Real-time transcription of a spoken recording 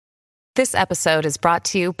This episode is brought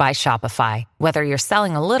to you by Shopify. Whether you're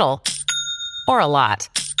selling a little or a lot,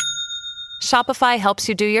 Shopify helps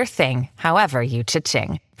you do your thing, however you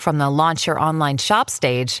cha-ching. From the launch your online shop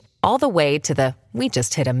stage, all the way to the we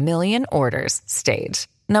just hit 1 million orders stage.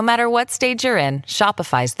 No matter what stage you're in,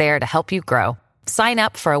 Shopify's there to help you grow. Sign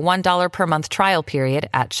up for a $1 per month trial period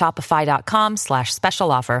at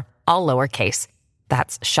shopify.com/special offer, all lowercase.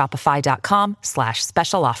 That's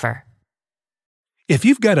shopify.com/special offer. If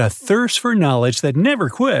you've got a thirst for knowledge that never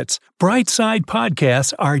quits, Brightside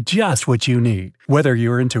Podcasts are just what you need. Whether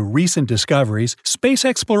you're into recent discoveries, space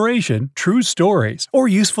exploration, true stories, or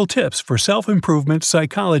useful tips for self-improvement,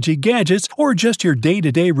 psychology, gadgets, or just your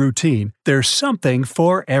day-to-day routine, there's something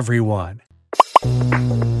for everyone.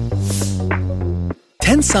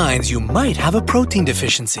 10 signs you might have a protein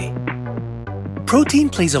deficiency. Protein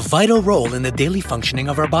plays a vital role in the daily functioning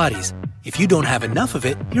of our bodies. If you don't have enough of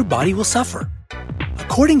it, your body will suffer.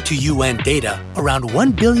 According to UN data, around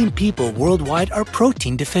 1 billion people worldwide are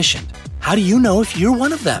protein deficient. How do you know if you're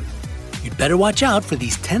one of them? You'd better watch out for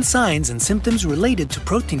these 10 signs and symptoms related to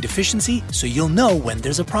protein deficiency so you'll know when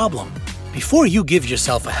there's a problem. Before you give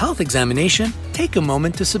yourself a health examination, take a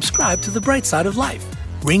moment to subscribe to the Bright Side of Life.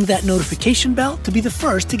 Ring that notification bell to be the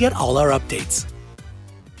first to get all our updates.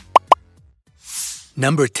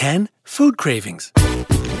 Number 10. Food cravings.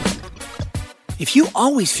 If you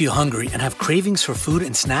always feel hungry and have cravings for food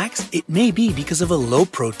and snacks, it may be because of a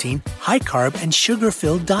low-protein, high-carb, and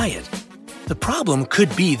sugar-filled diet. The problem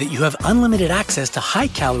could be that you have unlimited access to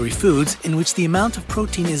high-calorie foods in which the amount of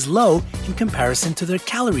protein is low in comparison to their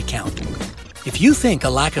calorie count. If you think a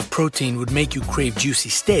lack of protein would make you crave juicy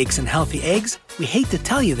steaks and healthy eggs, we hate to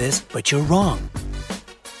tell you this, but you're wrong.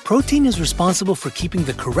 Protein is responsible for keeping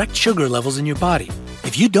the correct sugar levels in your body.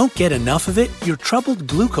 If you don't get enough of it, your troubled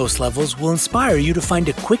glucose levels will inspire you to find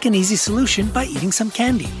a quick and easy solution by eating some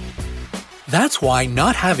candy. That's why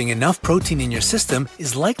not having enough protein in your system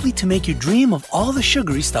is likely to make you dream of all the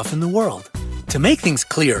sugary stuff in the world. To make things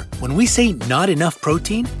clear, when we say not enough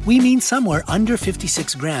protein, we mean somewhere under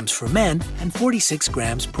 56 grams for men and 46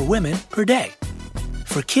 grams per women per day.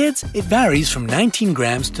 For kids, it varies from 19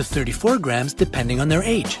 grams to 34 grams depending on their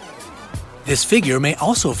age. This figure may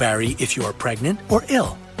also vary if you are pregnant or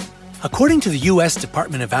ill. According to the U.S.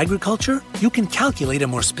 Department of Agriculture, you can calculate a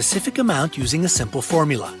more specific amount using a simple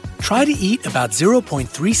formula. Try to eat about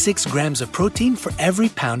 0.36 grams of protein for every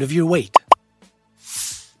pound of your weight.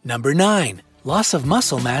 Number 9. Loss of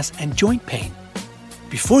muscle mass and joint pain.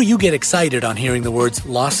 Before you get excited on hearing the words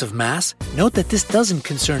loss of mass, note that this doesn't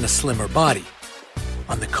concern a slimmer body.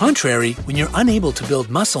 On the contrary, when you're unable to build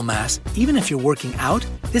muscle mass, even if you're working out,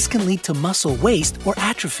 this can lead to muscle waste or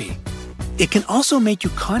atrophy. It can also make you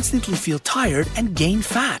constantly feel tired and gain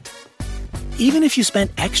fat. Even if you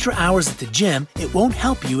spend extra hours at the gym, it won't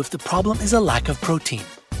help you if the problem is a lack of protein.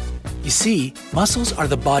 You see, muscles are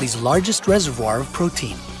the body's largest reservoir of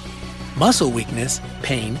protein. Muscle weakness,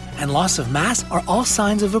 pain, and loss of mass are all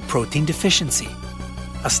signs of a protein deficiency.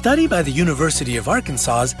 A study by the University of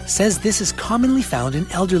Arkansas says this is commonly found in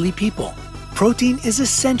elderly people. Protein is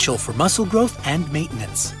essential for muscle growth and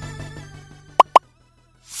maintenance.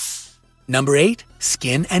 Number 8.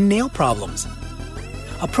 Skin and nail problems.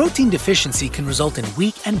 A protein deficiency can result in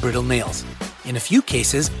weak and brittle nails. In a few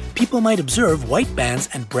cases, people might observe white bands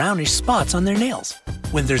and brownish spots on their nails.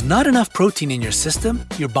 When there's not enough protein in your system,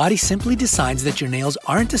 your body simply decides that your nails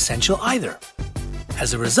aren't essential either.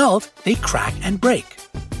 As a result, they crack and break.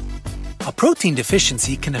 A protein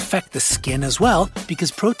deficiency can affect the skin as well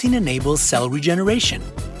because protein enables cell regeneration,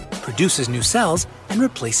 produces new cells, and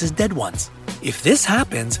replaces dead ones. If this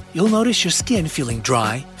happens, you'll notice your skin feeling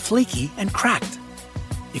dry, flaky, and cracked.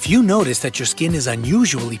 If you notice that your skin is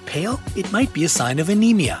unusually pale, it might be a sign of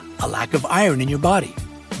anemia, a lack of iron in your body.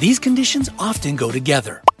 These conditions often go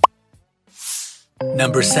together.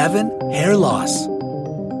 Number 7. Hair loss.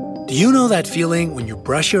 Do you know that feeling when you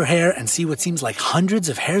brush your hair and see what seems like hundreds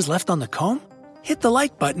of hairs left on the comb? Hit the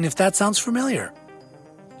like button if that sounds familiar.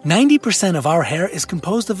 90% of our hair is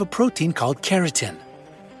composed of a protein called keratin.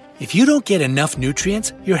 If you don't get enough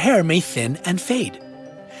nutrients, your hair may thin and fade.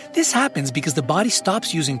 This happens because the body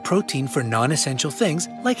stops using protein for non-essential things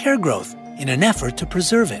like hair growth in an effort to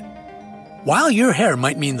preserve it. While your hair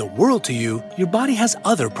might mean the world to you, your body has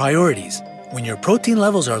other priorities. When your protein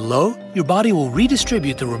levels are low, your body will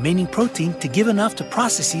redistribute the remaining protein to give enough to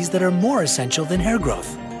processes that are more essential than hair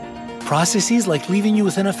growth. Processes like leaving you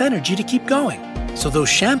with enough energy to keep going. So those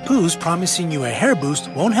shampoos promising you a hair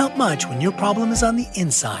boost won't help much when your problem is on the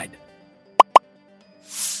inside.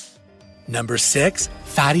 Number 6.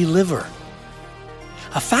 Fatty liver.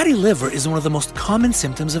 A fatty liver is one of the most common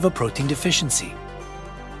symptoms of a protein deficiency.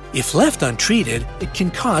 If left untreated, it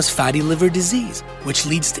can cause fatty liver disease, which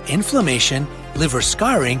leads to inflammation, liver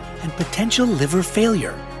scarring, and potential liver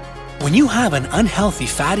failure. When you have an unhealthy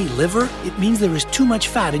fatty liver, it means there is too much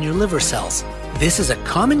fat in your liver cells. This is a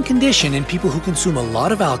common condition in people who consume a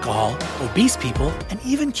lot of alcohol, obese people, and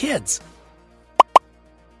even kids.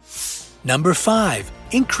 Number 5.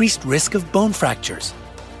 Increased risk of bone fractures.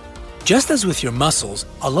 Just as with your muscles,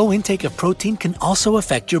 a low intake of protein can also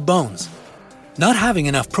affect your bones. Not having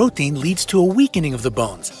enough protein leads to a weakening of the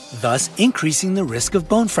bones, thus increasing the risk of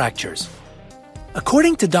bone fractures.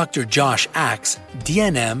 According to Dr. Josh Axe,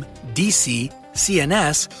 DNM, DC,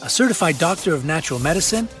 CNS, a certified doctor of natural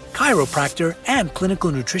medicine, chiropractor, and clinical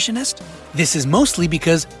nutritionist, this is mostly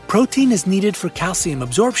because protein is needed for calcium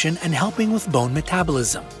absorption and helping with bone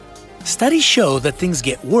metabolism. Studies show that things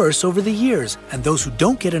get worse over the years, and those who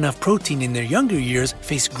don't get enough protein in their younger years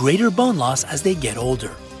face greater bone loss as they get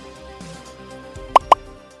older.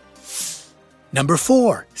 Number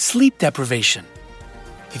 4. Sleep deprivation.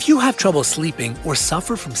 If you have trouble sleeping or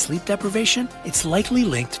suffer from sleep deprivation, it's likely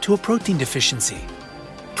linked to a protein deficiency.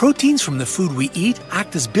 Proteins from the food we eat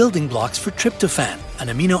act as building blocks for tryptophan, an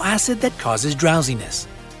amino acid that causes drowsiness.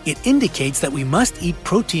 It indicates that we must eat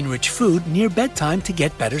protein-rich food near bedtime to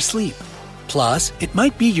get better sleep. Plus, it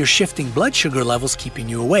might be your shifting blood sugar levels keeping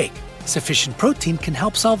you awake. Sufficient protein can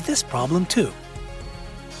help solve this problem too.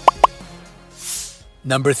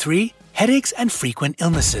 Number 3. Headaches and frequent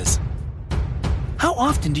illnesses. How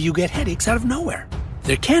often do you get headaches out of nowhere?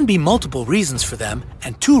 There can be multiple reasons for them,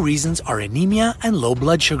 and 2 reasons are anemia and low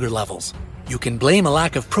blood sugar levels. You can blame a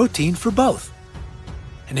lack of protein for both.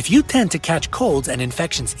 And if you tend to catch colds and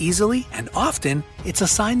infections easily and often, it's a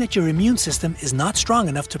sign that your immune system is not strong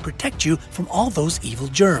enough to protect you from all those evil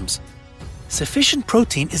germs. Sufficient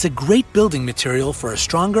protein is a great building material for a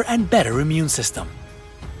stronger and better immune system.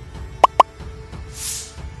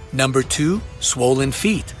 Number 2. Swollen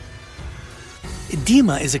feet.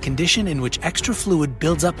 Edema is a condition in which extra fluid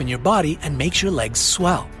builds up in your body and makes your legs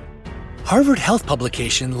swell. Harvard Health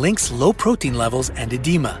publication links low protein levels and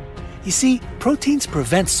edema. You see, proteins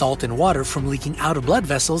prevent salt in water from leaking out of blood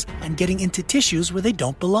vessels and getting into tissues where they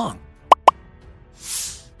don't belong.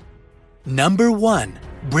 Number 1.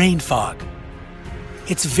 Brain fog.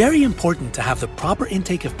 It's very important to have the proper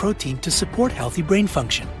intake of protein to support healthy brain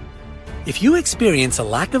function. If you experience a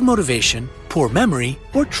lack of motivation, poor memory,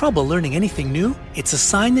 or trouble learning anything new, it's a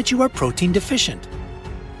sign that you are protein deficient.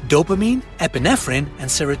 Dopamine, epinephrine, and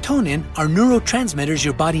serotonin are neurotransmitters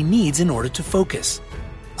your body needs in order to focus.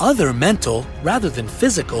 Other mental, rather than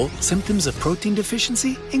physical, symptoms of protein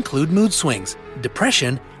deficiency include mood swings,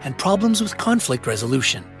 depression, and problems with conflict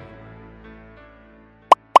resolution.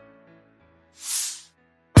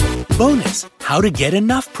 Bonus: how to get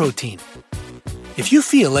enough protein. If you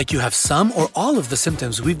feel like you have some or all of the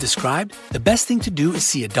symptoms we've described, the best thing to do is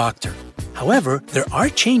see a doctor. However, there are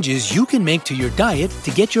changes you can make to your diet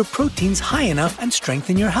to get your proteins high enough and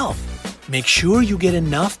strengthen your health. Make sure you get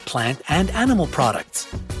enough plant and animal products.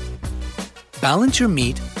 Balance your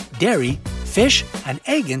meat, dairy, fish, and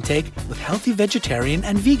egg intake with healthy vegetarian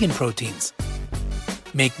and vegan proteins.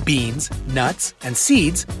 Make beans, nuts, and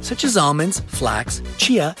seeds such as almonds, flax,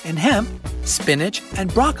 chia, and hemp, spinach,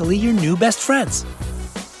 and broccoli your new best friends.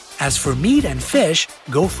 As for meat and fish,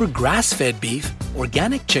 go for grass-fed beef,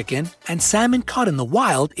 organic chicken, and salmon caught in the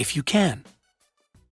wild if you can.